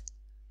it.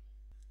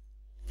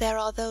 There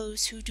are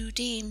those who do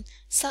deem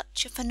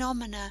such a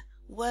phenomena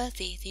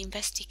worthy the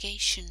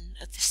investigation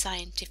of the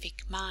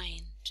scientific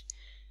mind.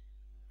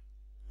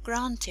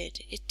 Granted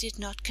it did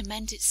not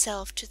commend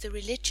itself to the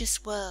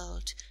religious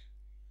world,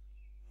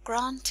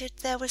 granted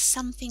there was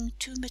something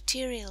too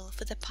material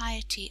for the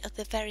piety of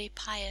the very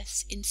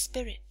pious in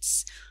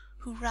spirits,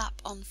 who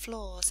rap on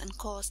floors and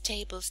cause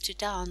tables to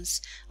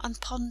dance,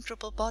 and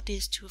ponderable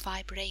bodies to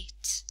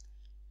vibrate.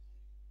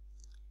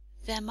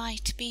 There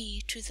might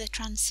be to the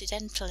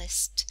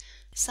transcendentalist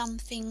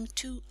something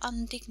too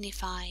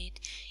undignified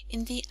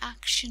in the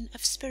action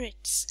of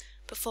spirits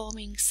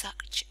performing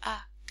such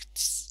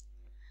acts.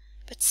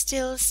 But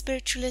still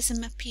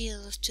spiritualism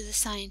appeals to the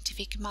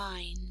scientific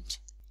mind,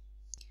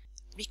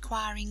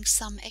 requiring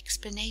some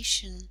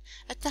explanation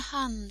at the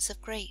hands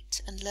of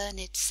great and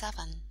learned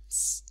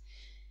savants.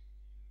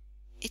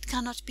 It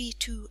cannot be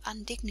too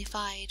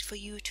undignified for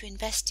you to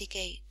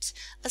investigate,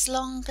 as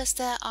long as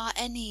there are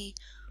any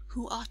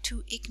who are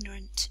too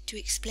ignorant to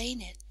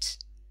explain it.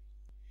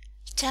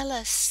 Tell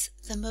us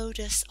the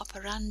modus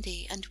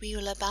operandi, and we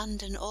will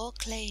abandon all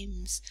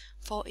claims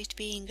for it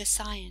being a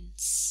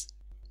science.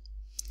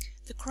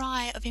 The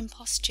cry of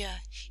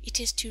imposture it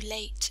is too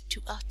late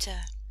to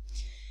utter.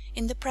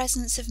 In the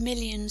presence of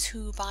millions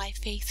who, by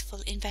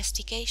faithful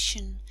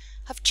investigation,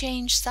 have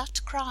changed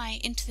that cry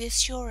into the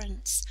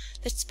assurance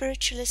that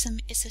spiritualism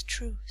is a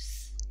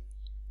truth.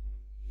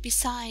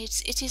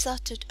 Besides, it is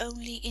uttered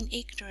only in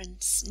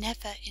ignorance,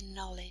 never in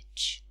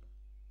knowledge.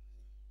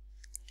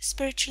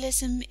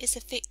 Spiritualism is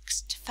a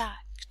fixed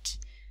fact.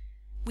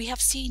 We have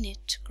seen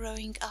it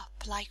growing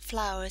up like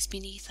flowers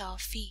beneath our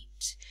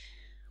feet.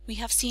 We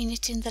have seen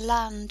it in the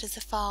land of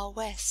the far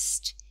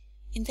west,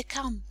 in the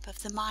camp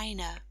of the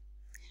miner,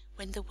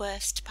 when the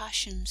worst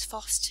passions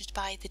fostered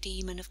by the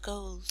demon of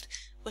gold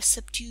were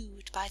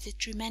subdued by the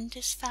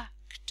tremendous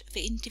fact of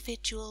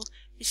individual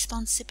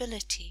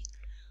responsibility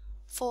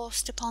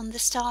forced upon the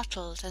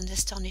startled and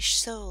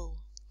astonished soul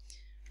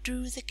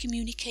through the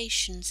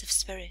communications of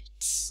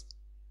spirits.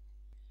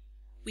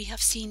 We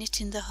have seen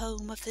it in the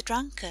home of the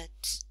drunkard,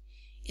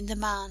 in the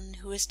man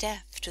who was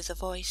deaf to the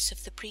voice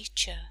of the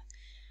preacher,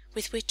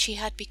 with which he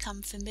had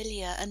become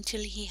familiar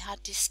until he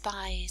had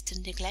despised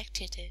and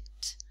neglected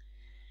it.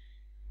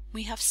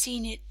 We have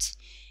seen it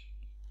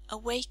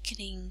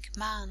awakening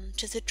man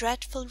to the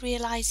dreadful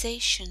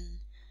realization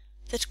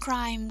that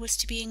crime was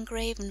to be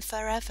engraven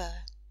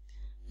forever,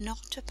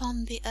 not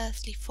upon the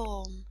earthly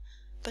form,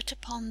 but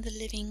upon the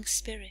living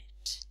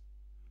spirit.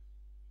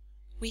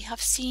 We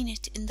have seen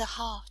it in the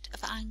heart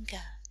of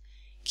anger,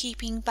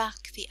 keeping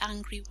back the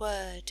angry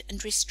word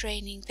and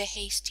restraining the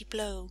hasty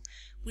blow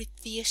with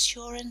the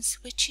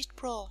assurance which it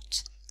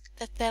brought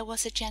that there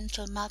was a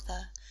gentle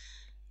mother,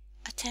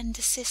 a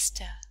tender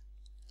sister,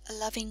 a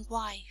loving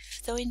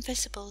wife, though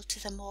invisible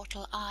to the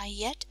mortal eye,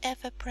 yet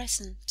ever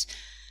present,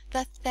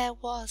 that there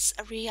was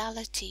a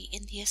reality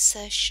in the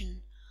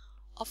assertion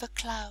of a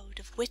cloud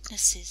of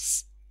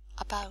witnesses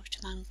about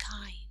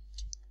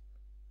mankind.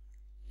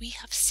 We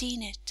have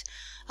seen it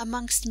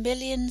amongst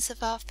millions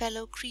of our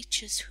fellow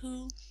creatures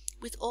who,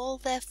 with all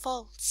their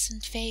faults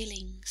and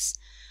failings,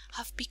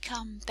 have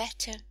become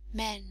better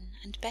men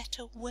and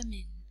better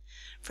women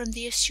from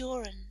the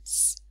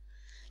assurance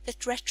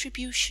that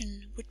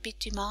retribution would be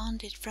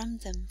demanded from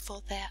them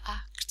for their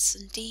acts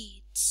and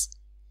deeds.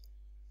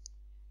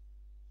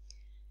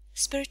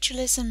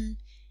 Spiritualism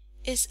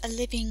is a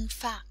living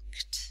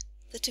fact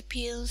that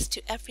appeals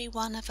to every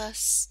one of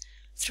us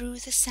through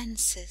the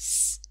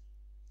senses.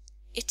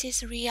 It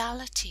is a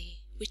reality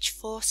which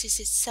forces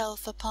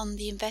itself upon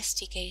the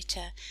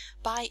investigator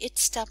by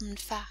its stubborn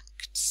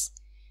facts.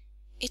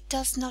 It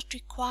does not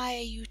require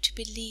you to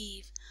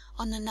believe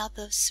on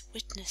another's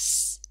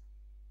witness.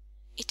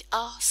 It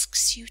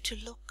asks you to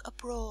look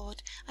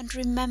abroad and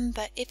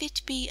remember, if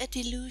it be a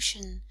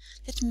delusion,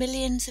 that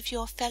millions of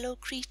your fellow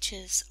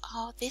creatures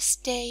are this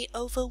day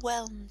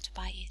overwhelmed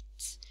by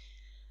it,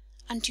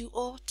 and you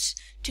ought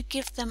to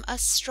give them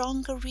as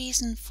strong a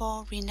reason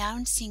for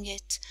renouncing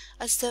it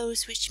as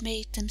those which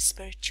made them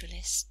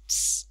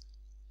spiritualists.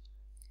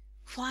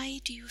 Why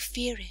do you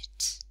fear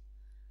it?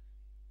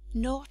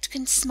 Naught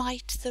can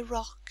smite the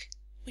rock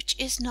which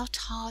is not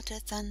harder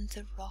than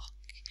the rock.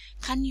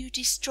 Can you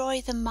destroy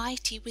the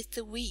mighty with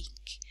the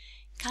weak?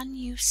 Can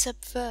you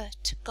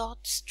subvert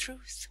God's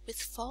truth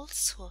with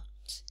falsehood?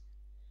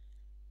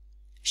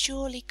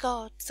 Surely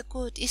God, the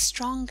good, is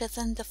stronger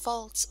than the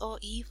false or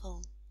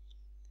evil.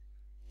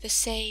 The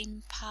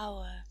same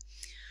power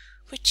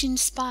which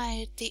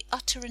inspired the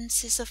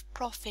utterances of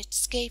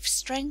prophets, gave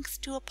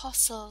strength to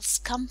apostles,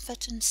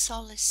 comfort and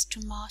solace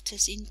to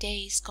martyrs in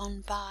days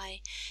gone by,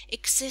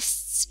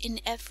 exists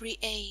in every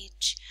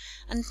age,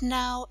 and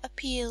now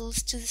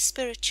appeals to the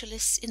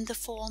spiritualists in the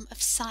form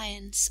of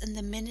science and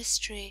the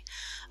ministry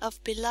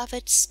of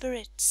beloved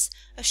spirits,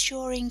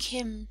 assuring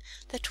him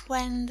that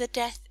when the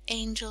death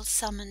angel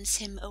summons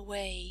him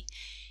away,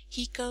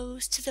 he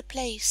goes to the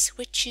place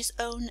which his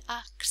own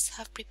acts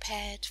have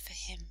prepared for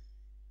him.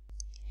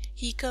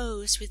 He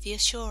goes with the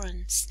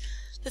assurance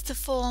that the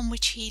form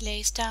which he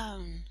lays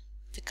down,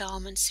 the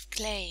garments of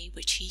clay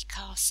which he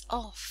casts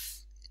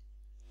off,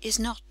 is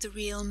not the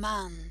real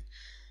man,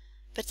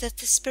 but that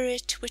the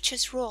spirit which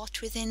has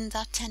wrought within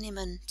that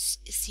tenement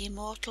is the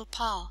immortal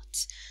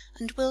part,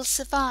 and will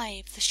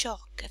survive the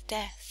shock of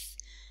death,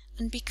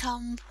 and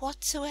become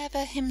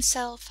whatsoever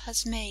himself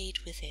has made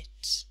with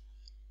it.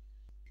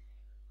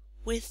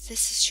 With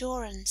this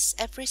assurance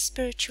every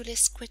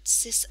spiritualist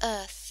quits this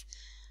earth,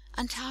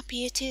 and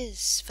happy it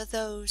is for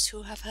those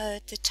who have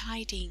heard the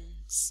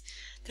tidings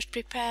that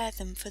prepare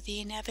them for the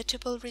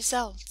inevitable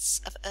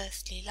results of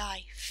earthly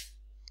life.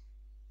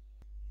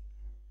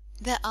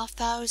 There are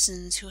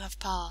thousands who have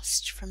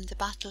passed from the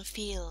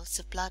battlefields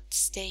of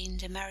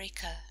blood-stained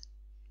America.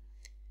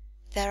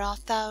 There are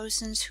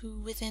thousands who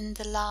within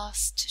the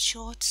last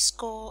short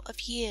score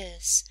of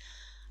years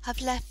have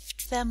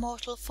left their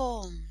mortal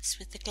forms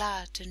with the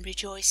glad and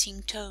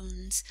rejoicing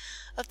tones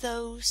of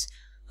those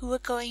who were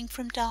going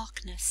from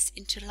darkness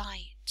into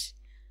light,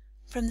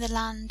 from the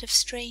land of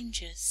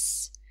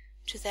strangers,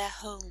 to their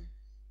home.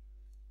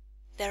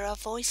 There are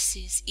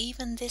voices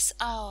even this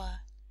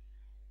hour,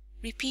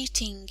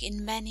 repeating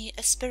in many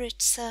a spirit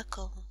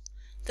circle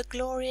the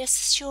glorious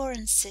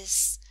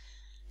assurances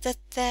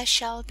that there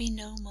shall be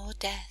no more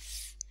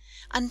death,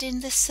 and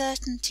in the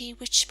certainty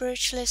which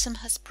spiritualism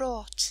has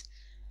brought,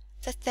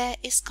 that there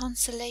is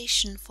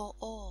consolation for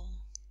all,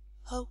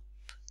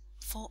 hope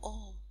for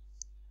all.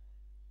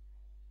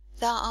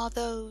 There are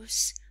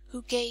those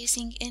who,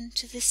 gazing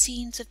into the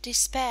scenes of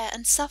despair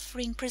and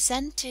suffering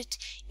presented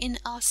in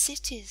our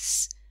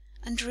cities,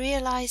 and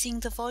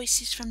realizing the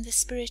voices from the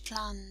spirit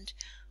land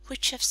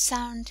which have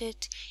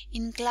sounded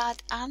in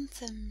glad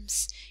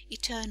anthems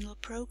eternal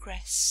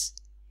progress,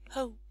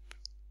 hope,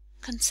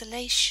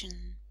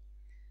 consolation,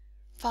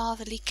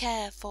 fatherly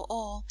care for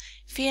all,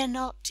 fear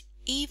not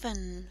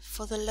even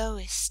for the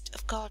lowest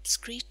of God's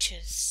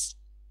creatures.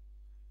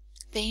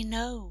 They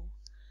know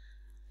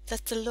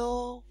that the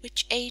law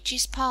which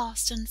ages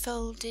past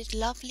unfolded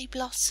lovely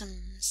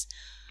blossoms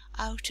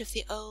out of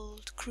the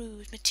old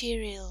crude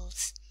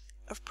materials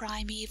of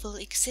primeval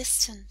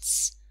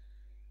existence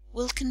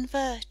will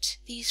convert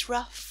these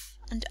rough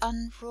and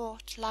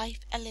unwrought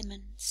life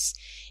elements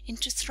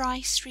into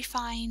thrice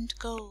refined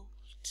gold.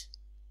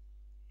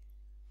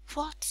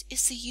 What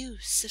is the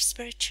use of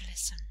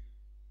spiritualism?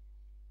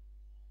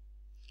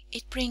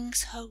 It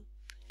brings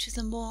hope to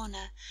the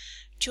mourner,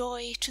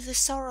 joy to the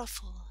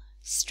sorrowful,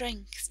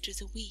 strength to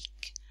the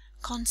weak,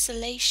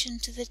 consolation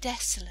to the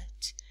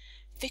desolate,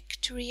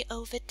 victory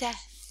over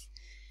death,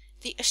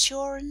 the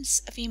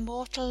assurance of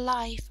immortal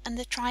life, and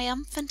the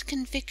triumphant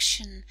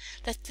conviction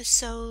that the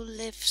soul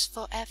lives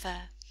for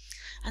ever,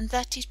 and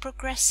that it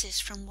progresses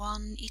from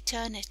one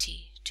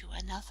eternity to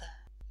another.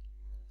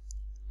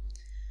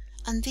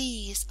 And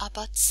these are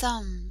but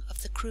some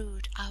of the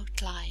crude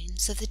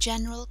outlines of the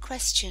general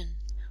question,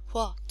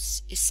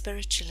 what is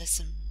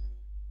spiritualism?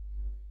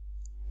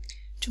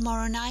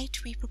 Tomorrow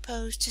night we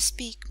propose to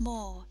speak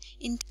more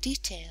in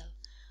detail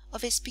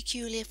of its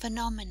peculiar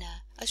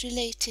phenomena as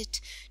related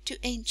to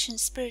ancient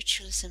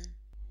spiritualism.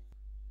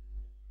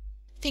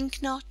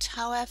 Think not,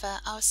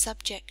 however, our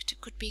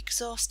subject could be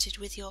exhausted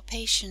with your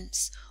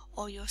patience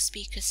or your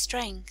speaker's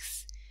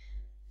strength.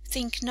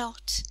 Think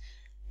not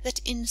that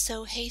in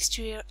so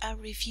hasty a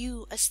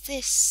review as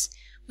this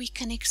we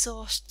can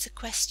exhaust the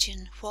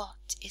question,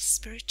 what is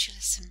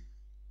spiritualism?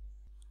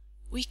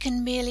 We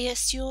can merely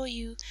assure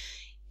you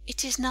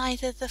it is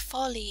neither the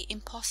folly,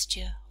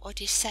 imposture, or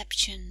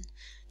deception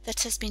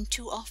that has been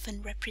too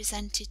often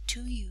represented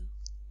to you.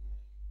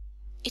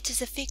 It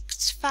is a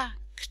fixed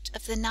fact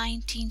of the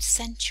 19th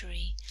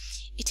century.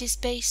 It is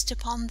based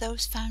upon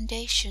those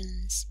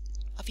foundations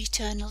of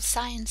eternal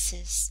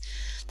sciences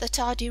that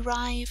are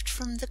derived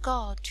from the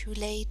God who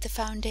laid the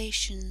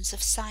foundations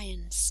of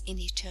science in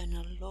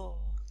eternal law,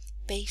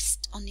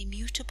 based on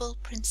immutable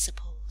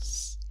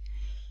principles.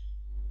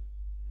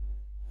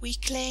 We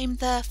claim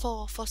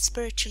therefore for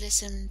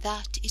spiritualism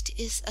that it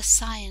is a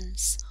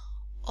science,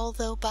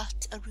 although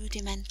but a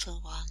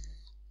rudimental one.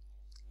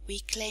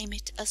 We claim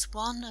it as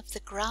one of the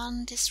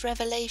grandest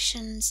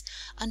revelations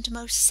and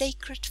most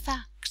sacred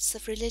facts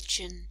of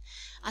religion,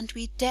 and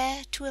we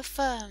dare to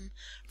affirm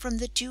from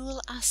the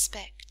dual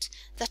aspect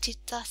that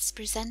it thus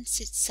presents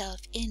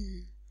itself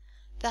in,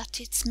 that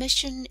its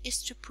mission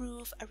is to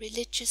prove a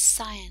religious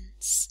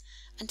science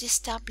and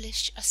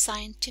establish a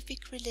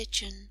scientific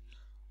religion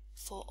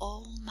for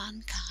all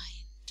mankind.